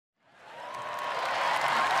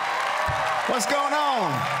What's going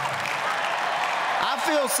on? I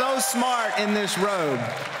feel so smart in this robe.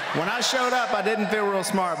 When I showed up, I didn't feel real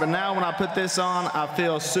smart, but now when I put this on, I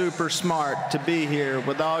feel super smart to be here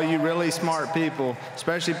with all you really smart people,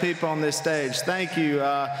 especially people on this stage. Thank you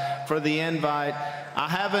for the invite. I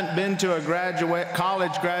haven't been to a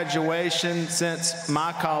college graduation since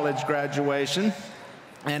my college graduation,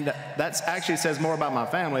 and that actually says more about my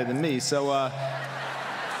family than me, so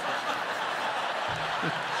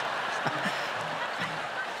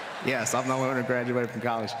yes, I'm the only one who graduated from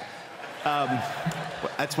college.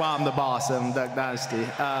 That's why I'm the boss of Duck Dynasty.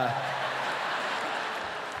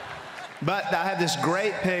 But I have this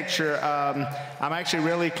great picture. I'm actually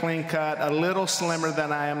really clean cut, a little slimmer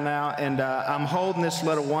than I am now, and I'm holding this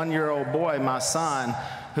little one-year-old boy, my son,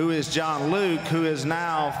 who is John Luke, who is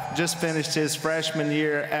now just finished his freshman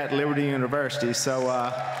year at Liberty University. So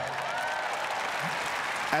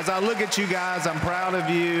as I look at you guys, I'm proud of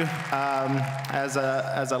you. As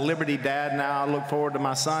a Liberty dad now, I look forward to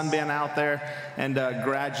my son being out there and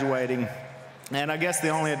graduating. And I guess the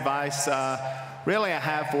only advice really I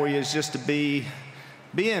have for you is just to be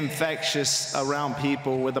infectious around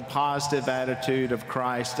people with a positive attitude of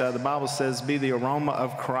Christ. The Bible says be the aroma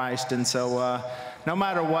of Christ. And so no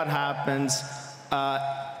matter what happens,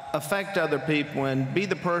 affect other people and be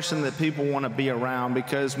the person that people want to be around,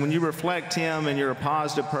 because when you reflect Him and you're a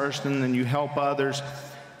positive person and you help others,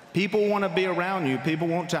 people want to be around you. People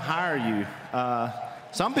want to hire you.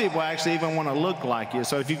 Some people actually even want to look like you.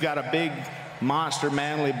 So if you've got a big, monster,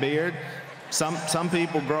 manly beard, some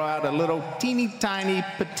people grow out a little teeny tiny,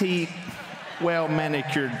 petite,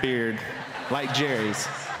 well-manicured beard like Jerry's.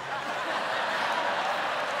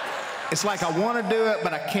 It's like I want to do it,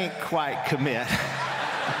 but I can't quite commit.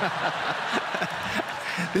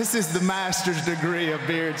 This is the master's degree of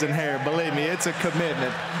beards and hair. Believe me, it's a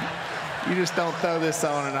commitment. You just don't throw this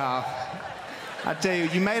on and off. I tell you,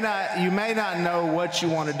 you may not know what you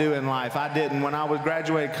want to do in life. I didn't. When I was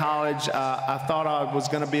graduating college, I thought I was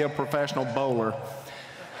going to be a professional bowler.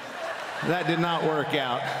 That did not work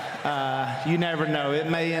out. You never know. It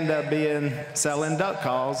may end up being selling duck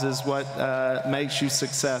calls is what makes you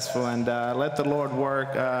successful. And let the Lord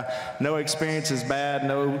work. No experience is bad.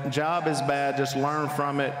 No job is bad. Just learn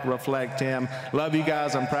from it. Reflect Him. Love you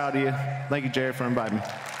guys. I'm proud of you. Thank you, Jerry, for inviting me.